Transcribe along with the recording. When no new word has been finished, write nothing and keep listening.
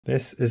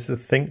This is the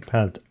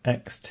Thinkpad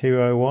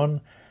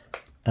X201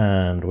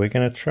 and we're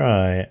going to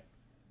try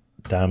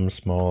Damn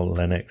Small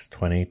Linux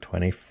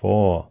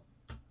 2024.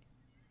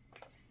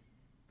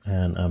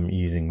 And I'm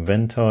using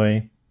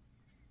Ventoy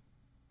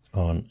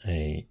on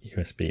a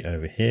USB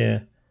over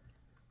here,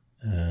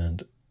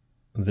 and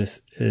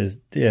this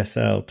is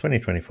DSL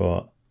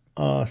 2024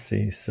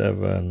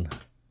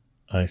 RC7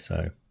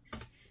 ISO,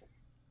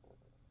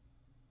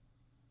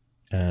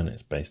 and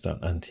it's based on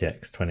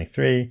AntiX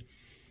 23,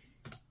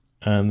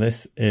 and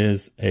this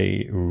is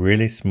a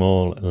really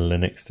small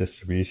Linux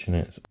distribution.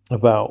 It's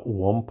about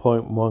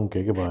 1.1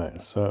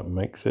 gigabytes, so it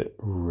makes it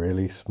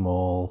really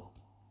small.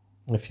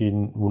 If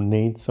you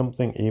need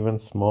something even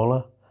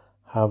smaller,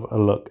 have a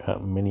look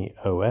at Mini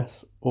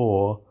OS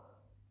or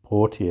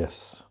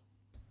Porteous.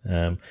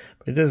 But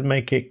it does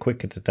make it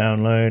quicker to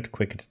download,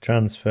 quicker to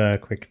transfer,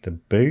 quicker to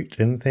boot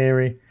in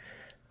theory.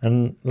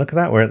 And look at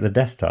that, we're at the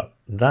desktop.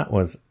 That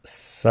was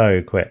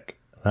so quick.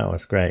 That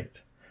was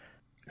great.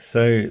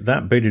 So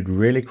that booted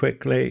really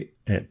quickly.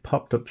 It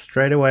popped up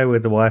straight away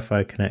with the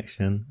Wi-Fi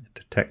connection. It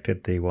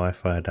detected the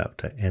Wi-Fi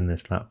adapter in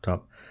this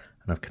laptop,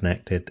 and I've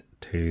connected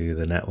to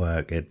the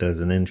network. It does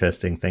an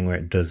interesting thing where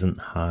it doesn't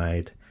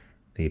hide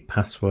the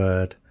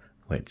password,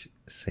 which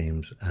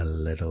seems a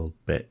little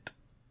bit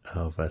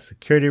of a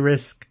security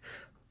risk,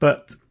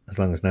 but as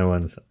long as no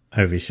one's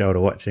over your shoulder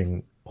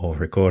watching or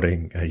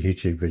recording a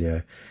YouTube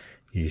video,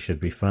 you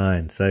should be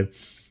fine. So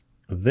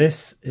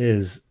this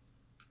is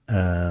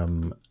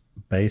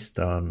based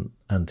on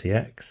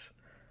AntiX,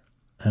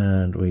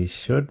 and we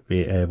should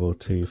be able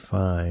to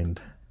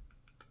find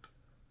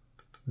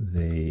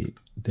the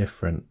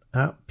different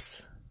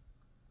apps.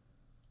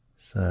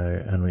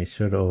 So, and we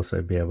should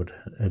also be able to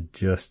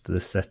adjust the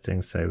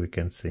settings so we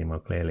can see more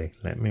clearly.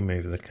 Let me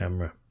move the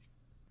camera.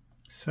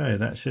 So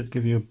that should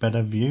give you a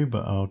better view,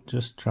 but I'll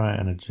just try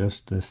and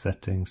adjust the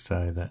settings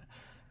so that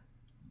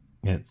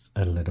it's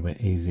a little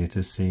bit easier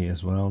to see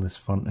as well. This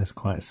font is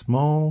quite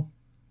small.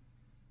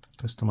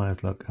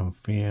 Customize look and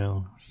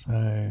feel.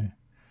 So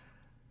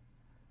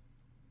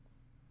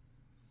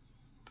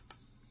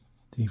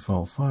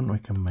default font, we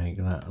can make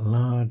that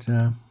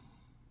larger.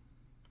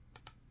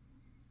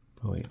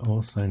 But we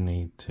also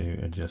need to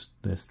adjust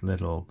this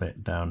little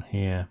bit down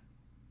here.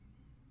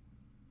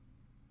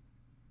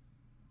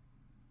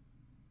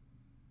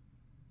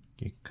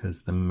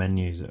 Because the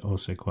menus are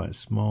also quite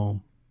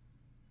small.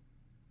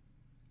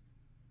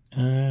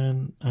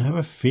 And I have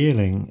a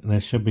feeling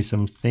there should be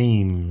some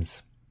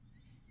themes.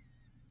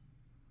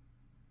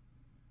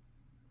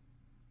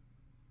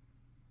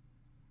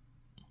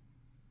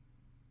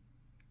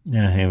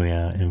 Yeah, here we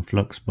are in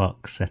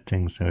Fluxbox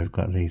settings. So we've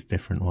got these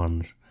different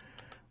ones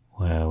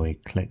where we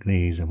click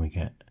these and we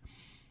get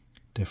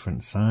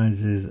different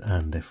sizes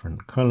and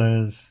different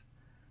colors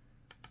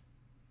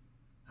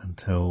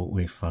until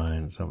we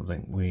find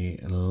something we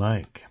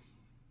like.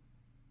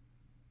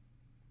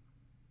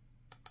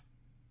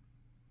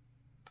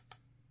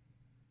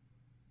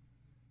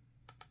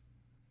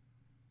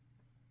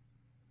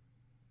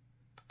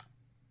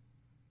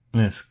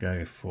 Let's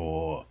go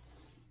for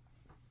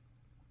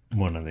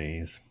one of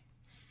these.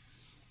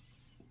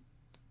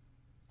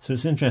 So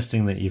it's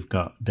interesting that you've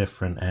got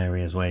different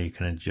areas where you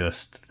can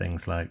adjust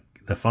things like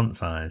the font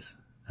size.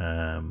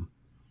 It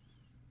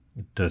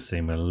does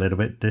seem a little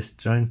bit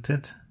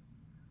disjointed.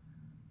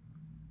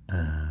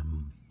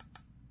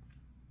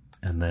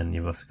 And then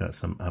you've also got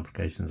some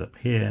applications up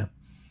here,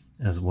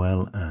 as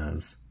well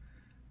as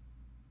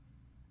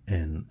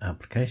in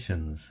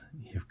applications,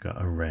 you've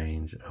got a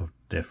range of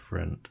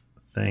different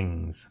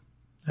things.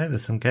 Oh,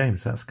 there's some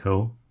games, that's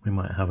cool. We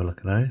might have a look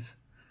at those.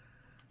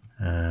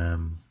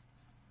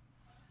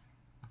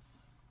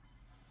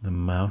 The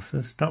mouse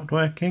has stopped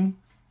working.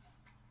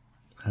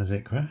 Has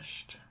it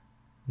crashed?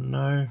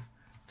 No,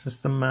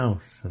 just the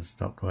mouse has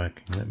stopped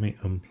working. Let me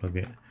unplug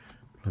it,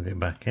 plug it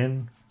back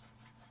in.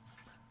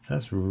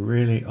 That's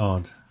really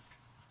odd.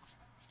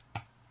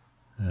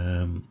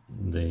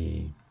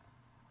 The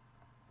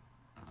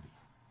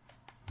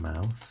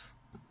mouse,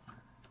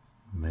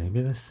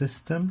 maybe the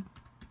system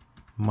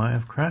might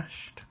have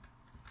crashed.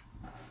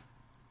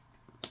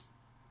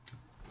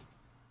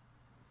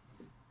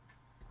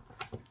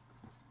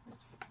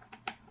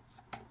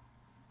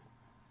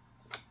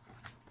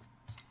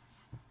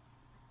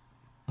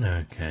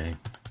 Okay,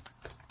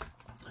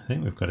 I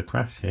think we've got a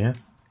crash here.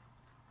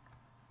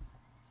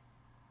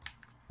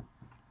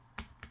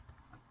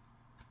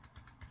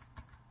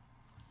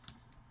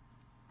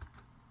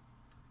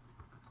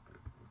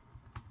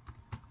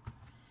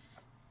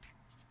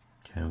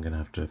 Okay, I'm going to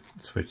have to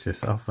switch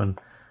this off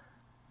and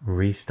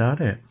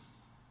restart it.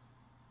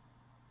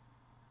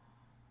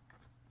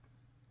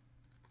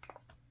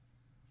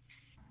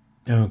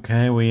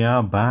 Okay, we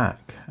are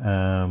back.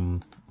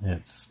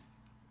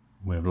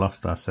 We've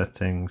lost our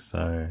settings,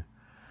 so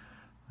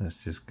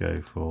let's just go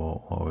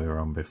for what we were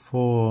on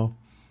before.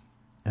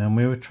 And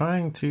we were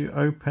trying to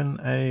open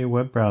a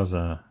web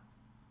browser.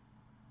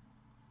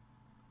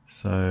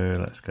 So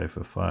let's go for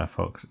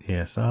Firefox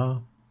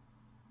ESR.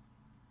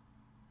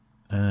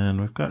 And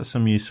we've got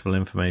some useful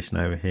information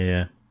over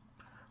here.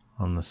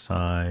 on the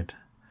side,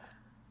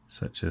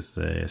 such as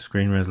the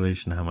screen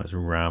resolution, how much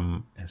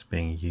RAM is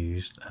being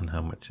used, and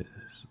how much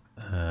is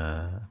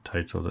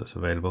total that's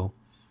available.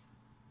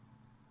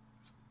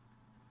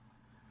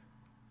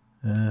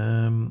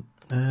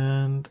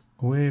 And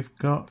we've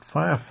got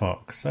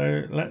Firefox.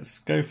 So let's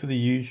go for the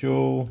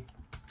usual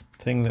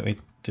thing that we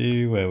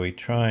do, where we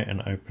try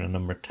and open a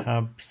number of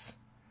tabs.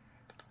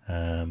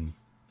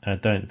 I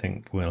don't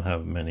think we'll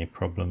have many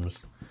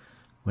problems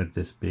with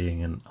this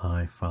being an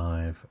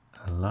i5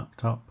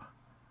 laptop.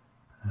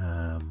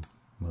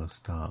 We'll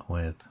start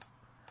with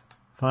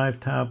 5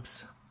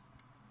 tabs.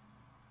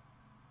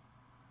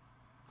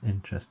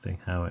 Interesting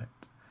how it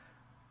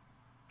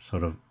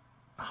sort of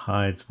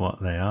hides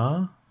what they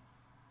are.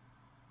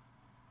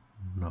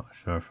 I'm not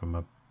sure if I'm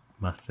a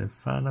massive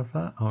fan of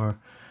that, or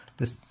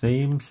this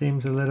theme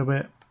seems a little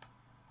bit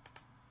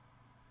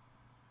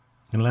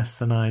less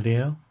than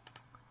ideal.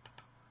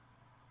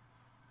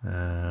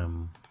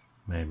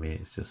 Maybe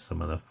it's just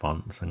some of the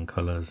fonts and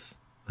colours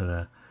that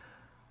are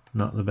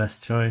not the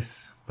best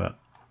choice, but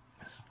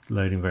it's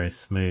loading very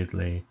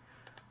smoothly.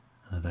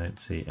 I don't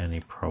see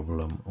any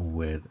problem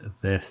with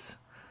this.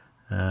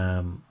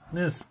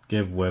 Let's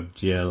give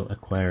WebGL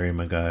Aquarium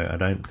a go. I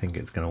don't think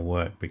it's going to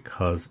work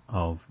because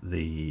of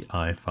the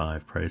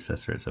i5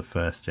 processor. It's a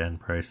first gen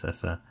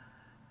processor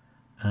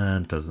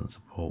and doesn't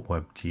support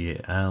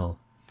WebGL.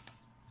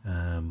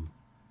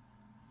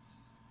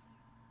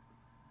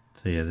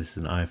 So yeah, this is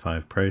an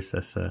i5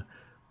 processor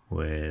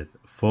with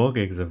 4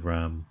 gigs of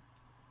RAM,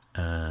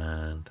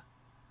 and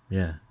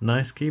yeah,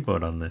 nice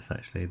keyboard on this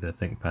actually, the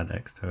Thinkpad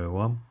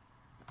X201.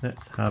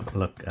 Let's have a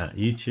look at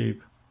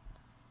YouTube.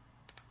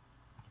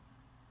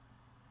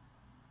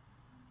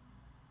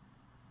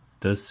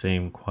 Does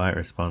seem quite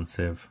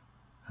responsive.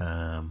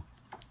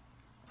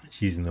 It's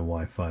using the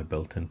Wi-Fi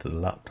built into the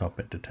laptop.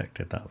 It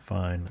detected that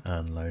fine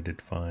and loaded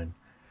fine.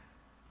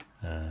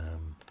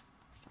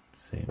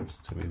 Seems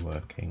to be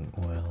working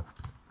well.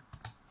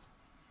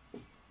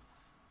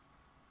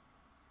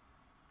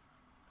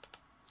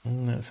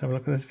 And let's have a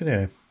look at this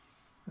video.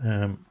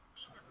 The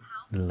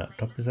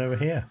laptop is over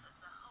here.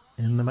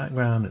 In the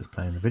background it's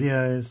playing the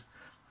videos.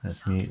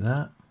 Let's mute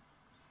that.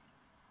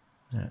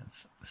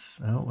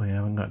 Oh, we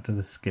haven't got to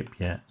the skip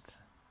yet.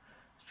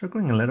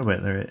 Struggling a little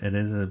bit there. It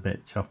is a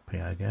bit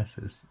choppy, I guess.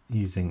 It's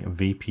using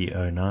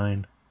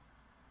VP09.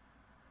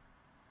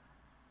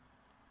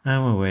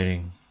 And we're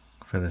waiting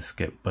for the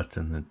skip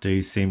button. There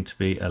do seem to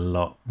be a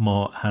lot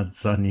more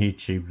ads on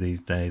YouTube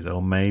these days,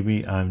 or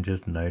maybe I'm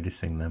just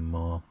noticing them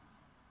more.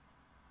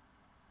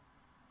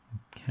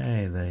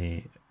 Okay,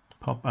 the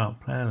pop-out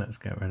player, let's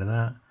get rid of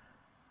that.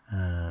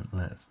 And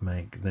let's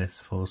make this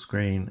full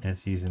screen.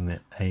 It's using the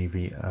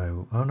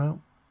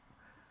AV01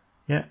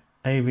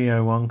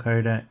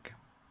 codec.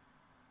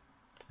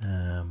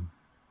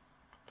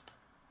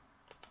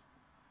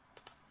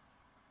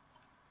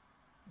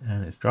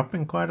 And it's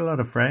dropping quite a lot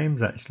of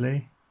frames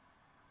actually.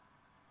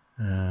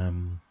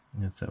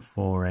 It's at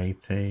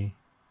 480.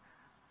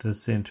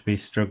 Does seem to be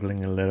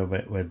struggling a little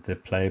bit with the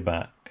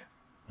playback.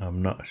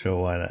 I'm not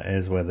sure why that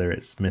is, whether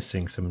it's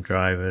missing some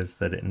drivers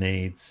that it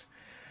needs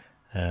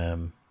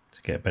to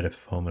get better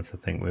performance. I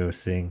think we were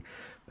seeing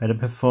better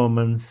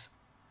performance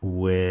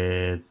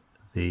with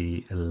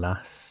the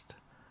last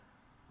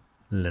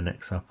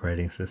Linux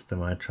operating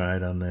system I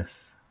tried on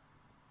this.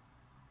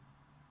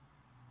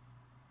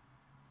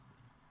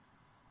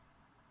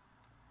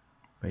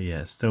 But yeah,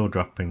 it's still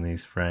dropping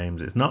these frames.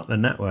 It's not the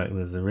network.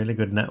 There's a really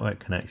good network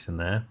connection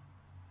there.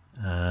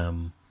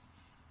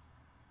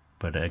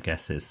 But I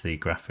guess it's the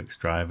graphics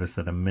drivers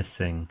that are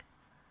missing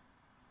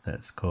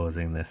that's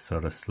causing this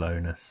sort of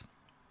slowness.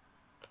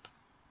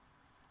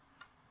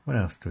 What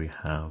else do we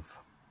have?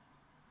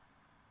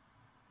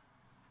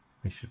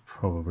 We should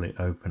probably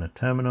open a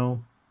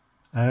terminal.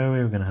 Oh, we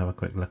were going to have a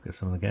quick look at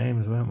some of the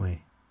games, weren't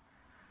we?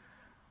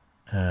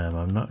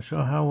 I'm not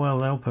sure how well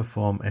they'll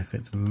perform if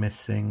it's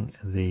missing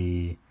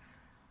the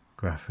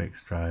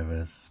graphics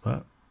drivers,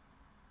 but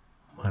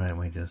why don't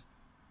we just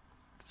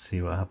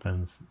see what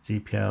happens.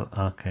 GPL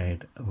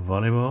Arcade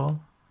Volleyball.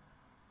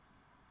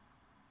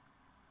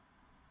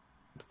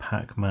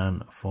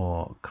 Pac-Man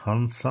for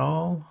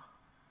console.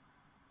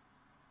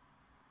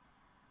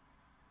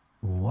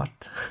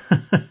 What?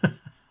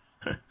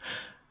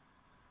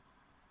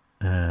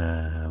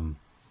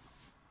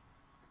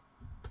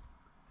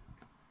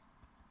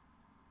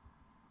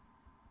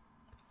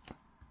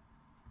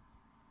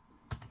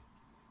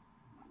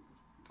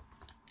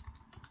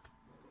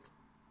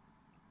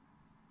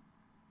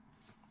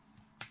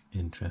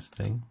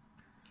 Interesting.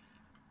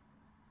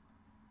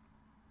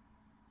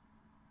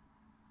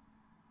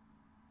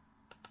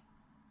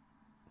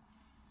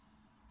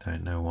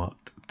 Don't know what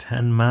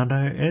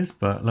Tenmado is,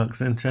 but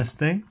looks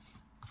interesting.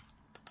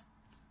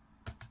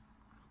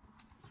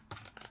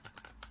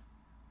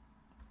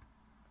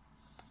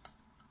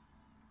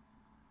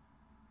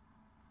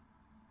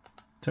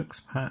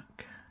 Tux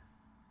Pack.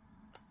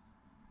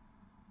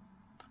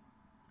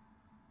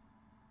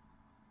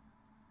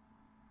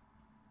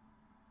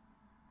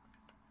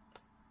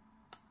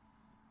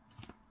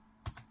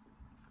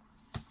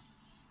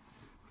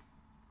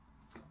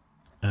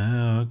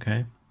 Oh,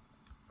 okay.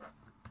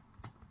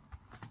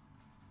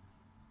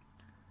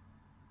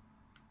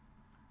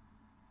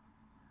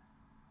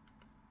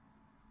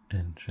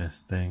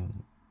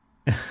 Interesting.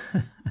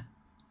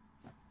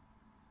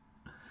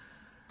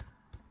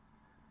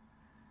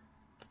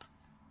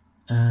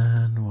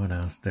 And what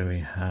else do we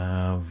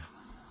have?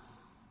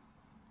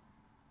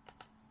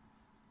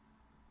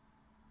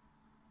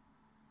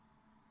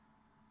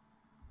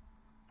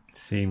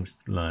 Seems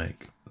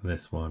like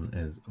this one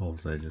is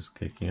also just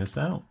kicking us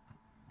out.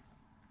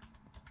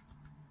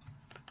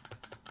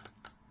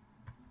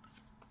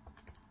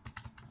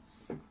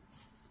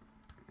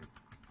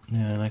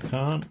 Yeah, and I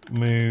can't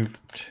move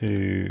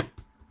to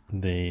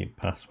the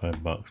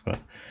password box, but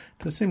it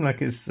does seem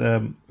like it's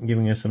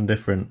giving us some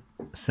different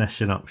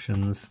session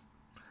options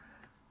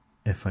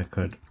if I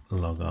could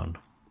log on.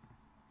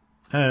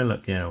 Oh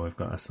look, yeah, we've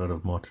got a sort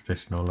of more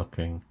traditional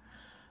looking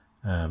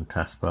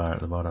taskbar at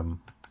the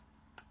bottom.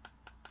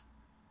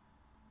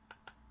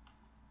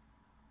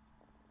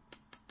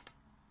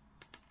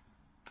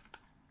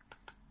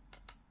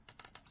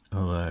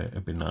 Although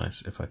it'd be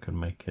nice if I could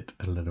make it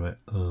a little bit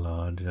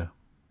larger.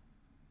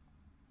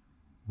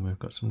 We've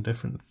got some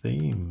different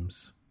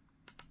themes.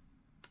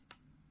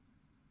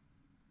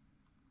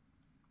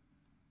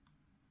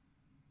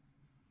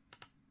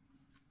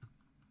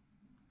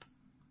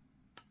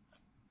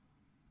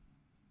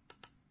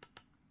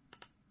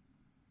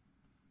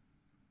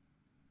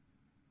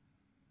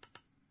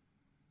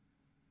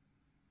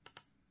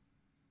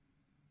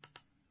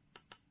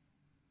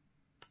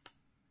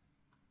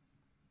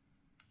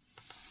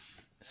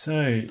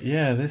 So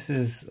yeah, this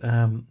is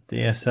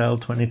the SL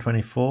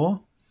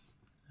 2024.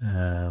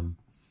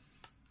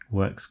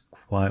 Works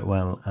quite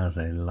well as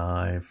a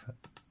live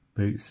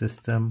boot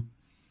system.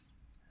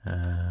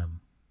 I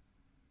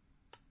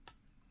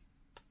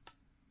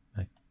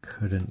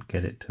couldn't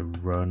get it to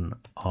run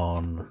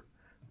on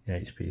the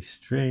HP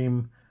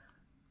Stream,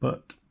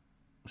 but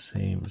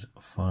seems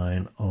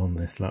fine on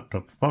this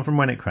laptop, apart from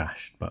when it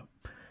crashed, but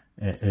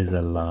it is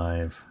a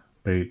live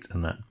boot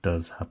and that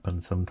does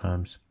happen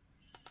sometimes.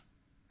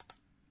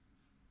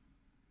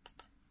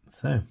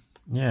 So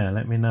yeah,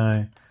 let me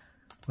know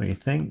what you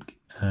think.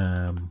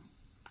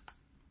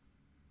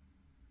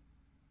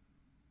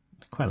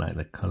 Quite like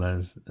the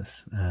colours.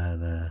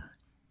 The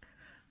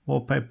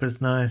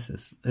wallpaper's nice.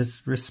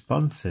 It's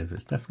responsive.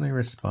 It's definitely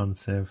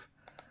responsive,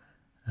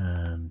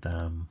 and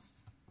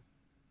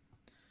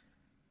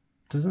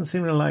doesn't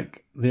seem to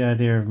like the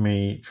idea of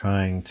me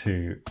trying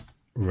to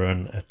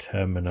run a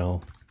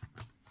terminal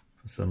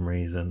for some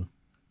reason.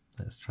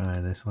 Let's try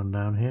this one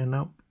down here.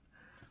 Nope.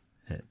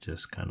 It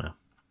just kind of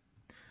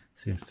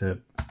seems to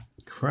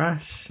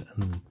crash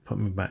and put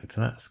me back to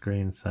that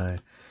screen. So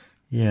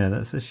yeah,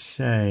 that's a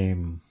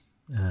shame.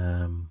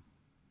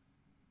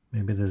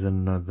 Maybe there's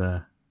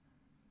another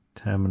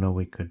terminal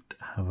we could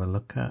have a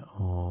look at,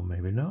 or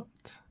maybe not.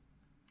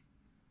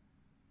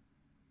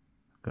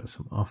 Got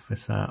some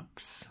office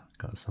apps,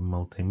 got some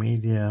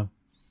multimedia,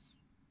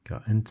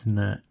 got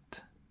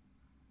internet,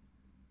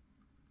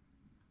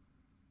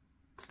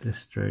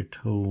 distro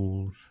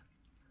tools,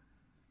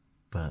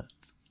 but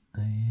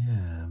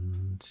yeah,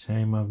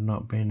 shame I've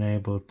not been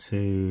able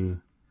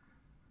to.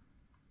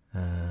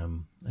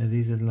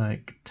 These are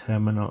like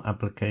terminal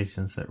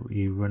applications that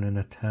you run in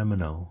a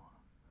terminal.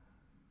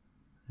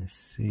 Let's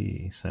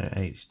see. So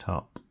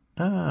HTOP.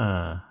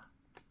 Ah,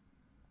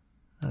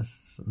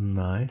 that's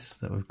nice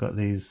that we've got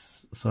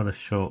these sort of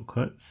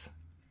shortcuts.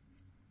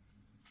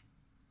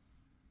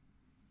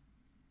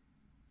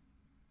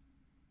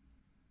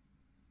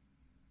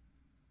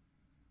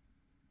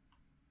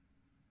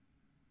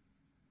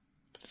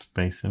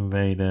 Space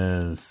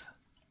Invaders.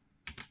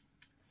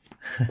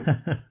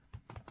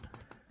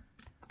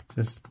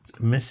 Just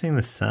missing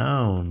the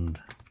sound.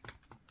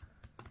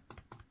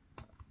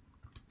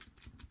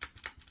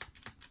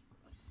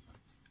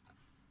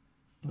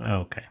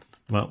 Okay,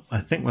 well,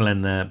 I think we'll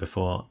end there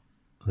before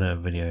the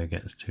video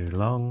gets too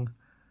long.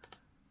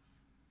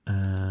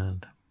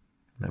 And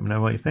let me know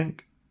what you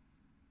think.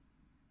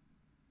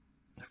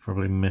 I've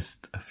probably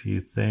missed a few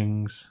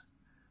things,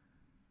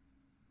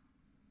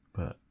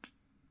 but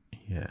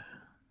yeah,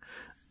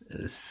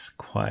 it's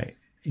quite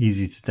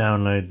easy to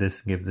download this,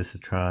 give this a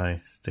try,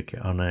 stick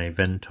it on a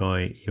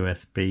Ventoy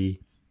USB,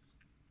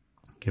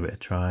 give it a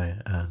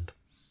try, and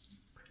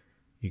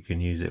you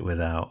can use it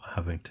without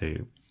having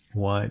to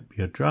wipe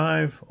your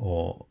drive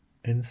or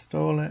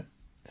install it.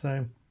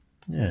 So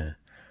yeah,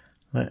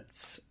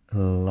 let's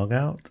log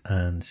out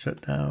and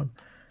shut down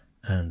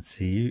and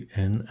see you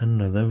in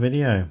another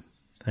video.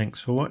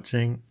 Thanks for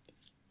watching.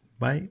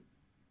 Bye.